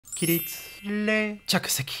起立礼着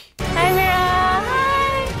席。 Hi Mira!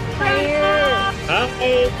 Hi! How are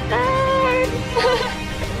you? Hi.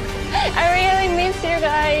 I really miss you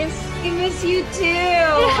guys. I miss you too.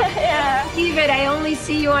 Yeah. David, I only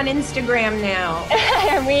see you on Instagram now.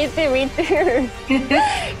 Me too, me too.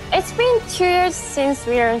 It's been 2 years since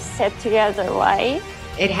we are set together, right?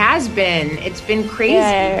 It has been. It's been crazy.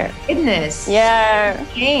 Yeah. Goodness. Yeah.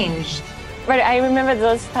 It's changed. But I remember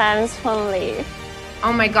those times fondly.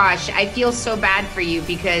 Oh my gosh, I feel so bad for you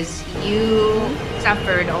because you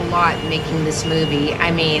suffered a lot making this movie. I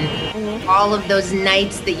mean, all of those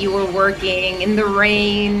nights that you were working in the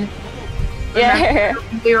rain. Yeah.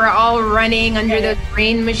 We were all running under those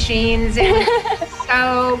rain machines. It was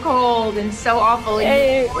so cold and so awful.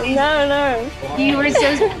 And you were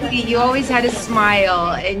so sweet. You always had a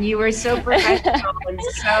smile and you were so professional and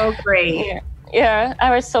so great. Yeah, I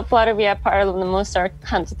was so proud to be a part of the Monster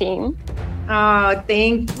Hunt team. Oh,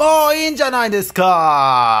 thank you. もういいんじゃないです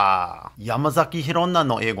か。山崎紘菜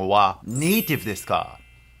の英語はネイティブですか？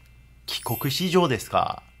帰国子女です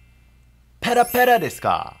か？ペラペラです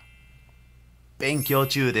か？勉強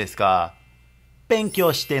中ですか？勉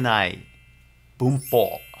強してない？文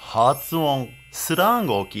法、発音、スラン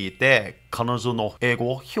グを聞いて彼女の英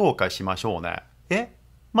語を評価しましょうね。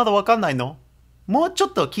まだわかんないの？もうちょ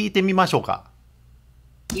っと聞いてみましょうか。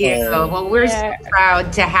Yeah, well, we're so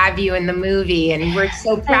proud to have you in the movie, and we're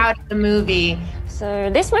so proud of the movie. So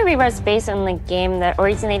this movie was based on a game that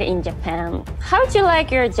originated in Japan. How would you like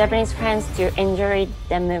your Japanese friends to enjoy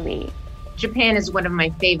the movie? Japan is one of my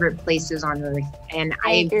favorite places on earth, and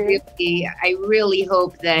I really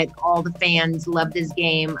hope that all the fans love this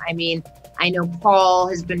game. I mean, I know Paul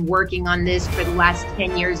has been working on this for the last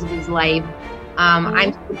 10 years of his life.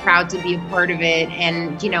 I'm so proud to be a part of it,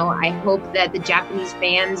 and I hope that the Japanese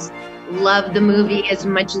fans love the movie as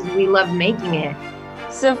much as we love making it.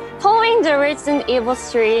 So following the Resident Evil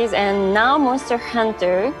series and now Monster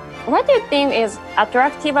Hunter, what do you think is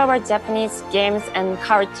attractive about Japanese games and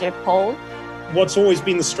culture, Paul? What's always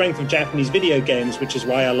been the strength of Japanese video games, which is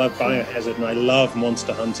why I love Biohazard and I love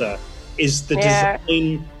Monster Hunter, is the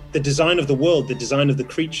design of the world, the design of the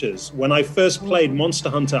creatures. When I first played Monster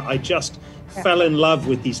Hunter, I just fell in love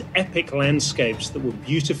with these epic landscapes that were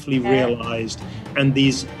beautifully realized and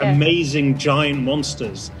these amazing giant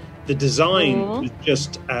monsters. The design was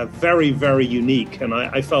just very, very unique, and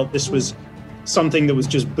I felt this was something that was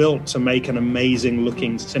just built to make an amazing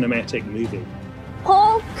looking cinematic movie.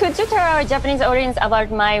 Paul, could you tell our Japanese audience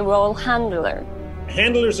about my role, Handler?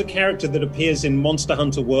 Handler is a character that appears in Monster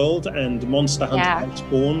Hunter World and Monster Hunter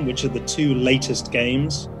Iceborne, which are the 2 latest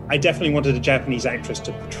games. I definitely wanted a Japanese actress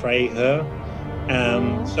to portray her.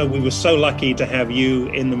 So we were so lucky to have you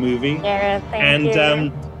in the movie. Yeah, thank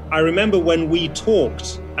you. I remember when we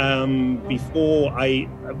talked when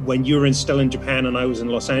you were still in Japan and I was in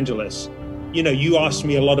Los Angeles, you asked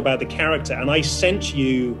me a lot about the character, and I sent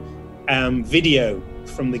you video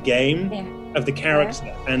from the game of the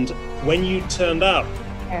character. And when you turned up,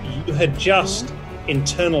 you had just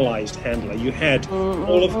internalized Handler. You had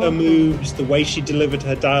all of her moves, the way she delivered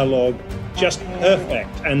her dialogue, just perfect.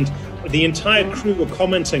 And the entire crew were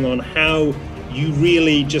commenting on how you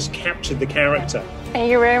really just captured the character. Thank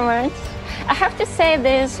you very much. I have to say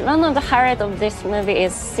this, one of the highlights of this movie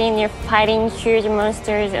is seeing you fighting huge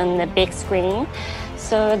monsters on the big screen.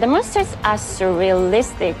 So the monsters are so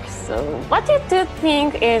realistic. So what do you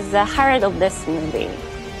think is the highlight of this movie?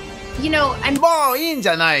 もういいんじ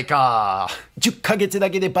ゃないか。10ヶ月だ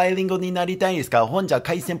けでバイリンゴになりたいですか？ほんじゃ、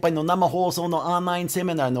KY先輩の生放送のオンラインセ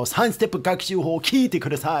ミナーの3ステップ学習法を聞いてく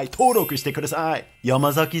ださい。登録してください。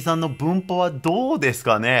山崎さんの文法はどうです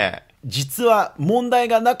かね？実は問題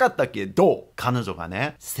がなかったけど、彼女が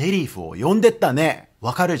ね、セリフを読んでったね。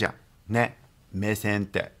わかるじゃん。ね。目線っ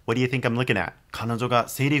て。What do you think I'm looking at? 彼女が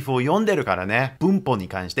セリフを読んでるからね。文法に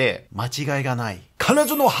関して間違いがない。彼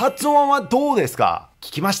女の発音はどうですか？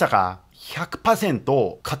聞きましたか？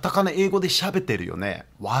 100% カタカナ英語で喋ってるよね。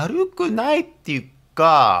悪くないっていう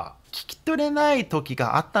か、聞き取れない時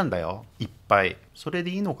があったんだよ。いっぱい。それ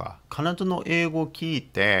でいいのか？彼女の英語を聞い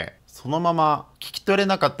て、そのまま聞き取れ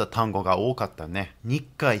なかった単語が多かったね。2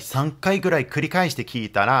回、3回ぐらい繰り返して聞い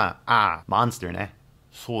たら、モンスターね。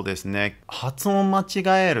そうですね。発音間違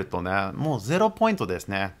えるとね、もう0ポイントです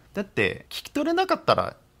ね。だって、聞き取れなかった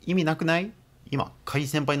ら意味なくない？今、KY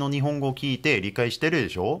先輩の日本語を聞いて理解してるで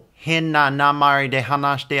しょ？変な名前で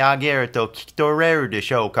話してあげると聞き取れるで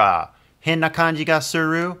しょうか？変な感じがす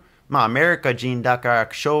る？アメリカ人だから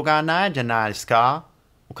しょうがないじゃないですか？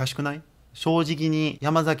おかしくない？正直に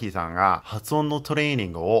山崎さんが発音のトレーニ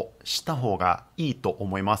ングをした方がいいと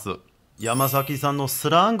思います。山崎さんのス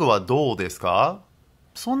ラングはどうですか？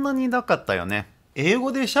そんなになかったよね。英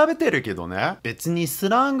語で喋ってるけどね。別にス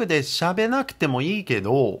ラングで喋なくてもいいけ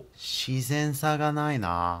ど、自然さがない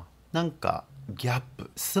な。なんかギャッ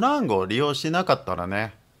プ。スラングを利用しなかったら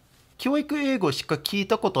ね、教育英語しか聞い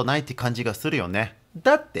たことないって感じがするよね。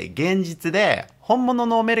だって現実で本物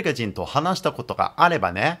のアメリカ人と話したことがあれ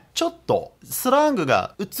ばね、ちょっとスラング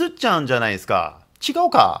が映っちゃうんじゃないですか。違う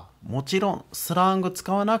か。もちろんスラング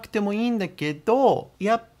使わなくてもいいんだけど、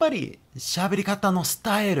やっぱり喋り方のス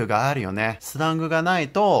タイルがあるよね。スラングがない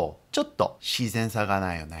とちょっと自然さが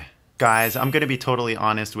ないよね。Guys, I'm going to be totally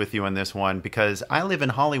honest with you on this one because I live in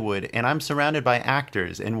Hollywood and I'm surrounded by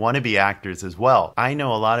actors and wannabe actors as well. I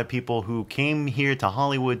know a lot of people who came here to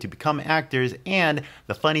Hollywood to become actors, and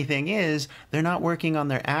the funny thing is, they're not working on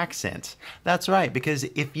their accent. That's right, because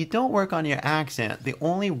if you don't work on your accent, the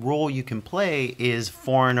only role you can play is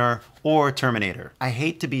foreigner or Terminator. I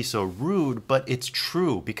hate to be so rude, but it's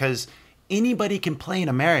true because anybody can play an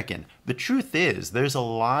American. The truth is, there's a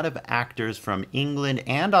lot of actors from England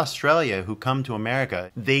and Australia who come to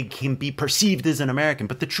America. They can be perceived as an American,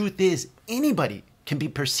 but the truth is, anybody can be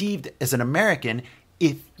perceived as an American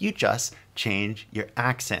if you just change your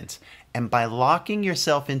accent. And by locking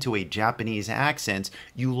yourself into a Japanese accent,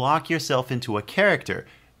 you lock yourself into a character,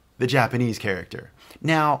 the Japanese character.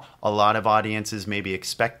 Now, a lot of audiences maybe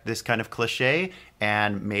expect this kind of cliche,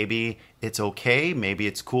 and maybe it's okay, maybe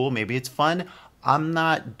it's cool, maybe it's fun. I'm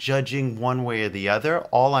not judging one way or the other.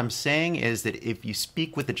 All I'm saying is that if you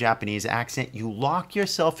speak with a Japanese accent, you lock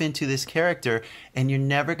yourself into this character, and you're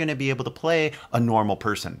never going to be able to play a normal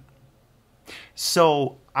person.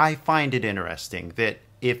 So I find it interesting that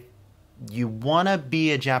if you want to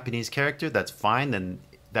be a Japanese character, that's fine, then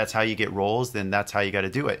that's how you get roles, then that's how you got to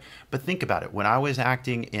do it. But think about it. When I was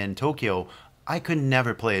acting in Tokyo, I could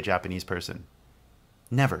never play a Japanese person.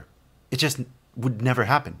 Never. It just would never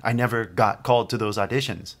happen. I never got called to those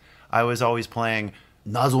auditions. I was always playing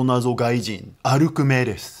Nazo Nazo Gaijin,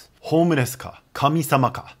 Arukume-desu, Homeless ka,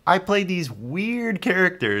 Kami-sama ka. I played these weird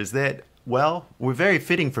characters that, well, were very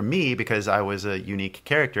fitting for me because I was a unique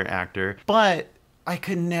character actor, but I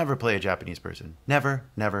could never play a Japanese person. Never,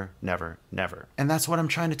 never, never, never. And that's what I'm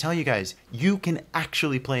trying to tell you guys. You can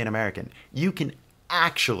actually play an American. You can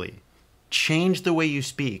actually change the way you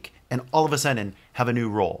speak and all of a sudden have a new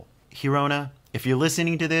role. Hirona, if you're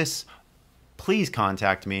listening to this, please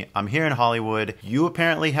contact me. I'm here in Hollywood. You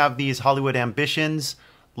apparently have these Hollywood ambitions.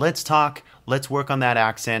 Let's talk. Let's work on that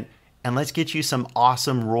accent. And let's get you some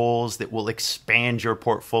awesome roles that will expand your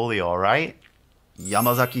portfolio, all right?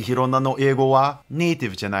 山崎紘菜の英語はネイティ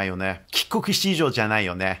ブじゃないよね。帰国子女じゃない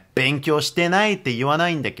よね。勉強してないって言わな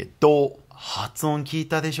いんだけど、発音聞い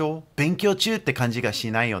たでしょ？勉強中って感じが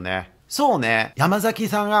しないよね。そうね、山崎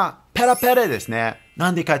さんがペラペラですね。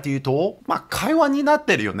なんでかっていうと、会話になっ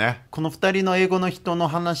てるよね。この二人の英語の人の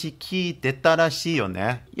話聞いてたらしいよ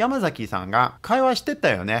ね。山崎さんが会話してた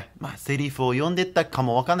よね。セリフを読んでたか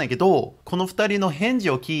もわかんないけど、この二人の返事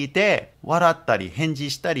を聞いて、笑ったり返事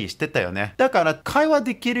したりしてたよね。だから会話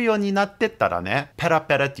できるようになってったらね、ペラ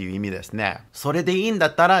ペラっていう意味ですね。それでいいんだ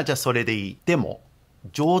ったら、じゃあそれでいい。でも、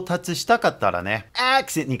上達したかったらね、ア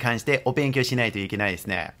クセントに関してお勉強しないといけないです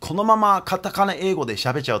ね。このままカタカナ英語で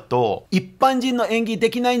喋っちゃうと、一般人の演技で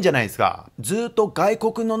きないんじゃないですか。ずっと外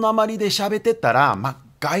国の訛りで喋ってたら、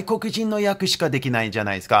外国人の役しかできないんじゃ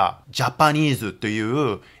ないですか。ジャパニーズとい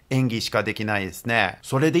う演技しかできないですね。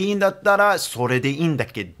それでいいんだったら、それでいいんだ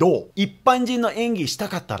けど、一般人の演技した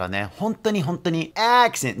かったらね、本当にア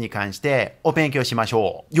クセントに関してお勉強しまし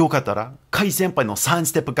ょう。よかったら、KY先輩の3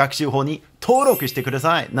ステップ学習法に登録してくだ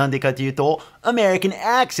さい。なんでかというと、アメリカ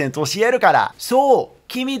ンアクセント教えるから。そう、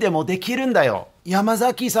君でもできるんだよ。山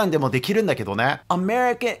崎さんでもできるんだけどね。ア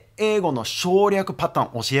メリカ英語の省略パター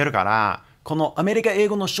ン教えるから、このアメリカ英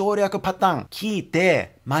語の省略パターン聞い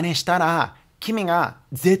て真似したら、君が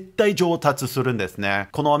絶対上達するんですね。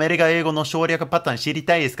このアメリカ英語の省略パターン知り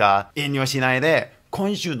たいですか？遠慮しないで、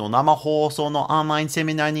今週の生放送のオンラインセ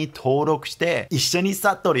ミナーに登録して、一緒に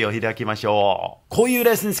悟りを開きましょう。こういう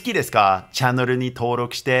レッスン好きですか？チャンネルに登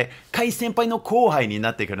録して、KY先輩の後輩に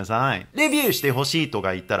なってください。レビューしてほしいと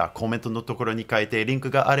か言ったら、コメントのところに書いてリンク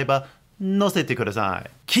があれば、載せてください。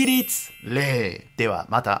起立礼。では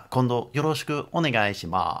また今度よろしくお願いし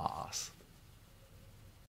ます。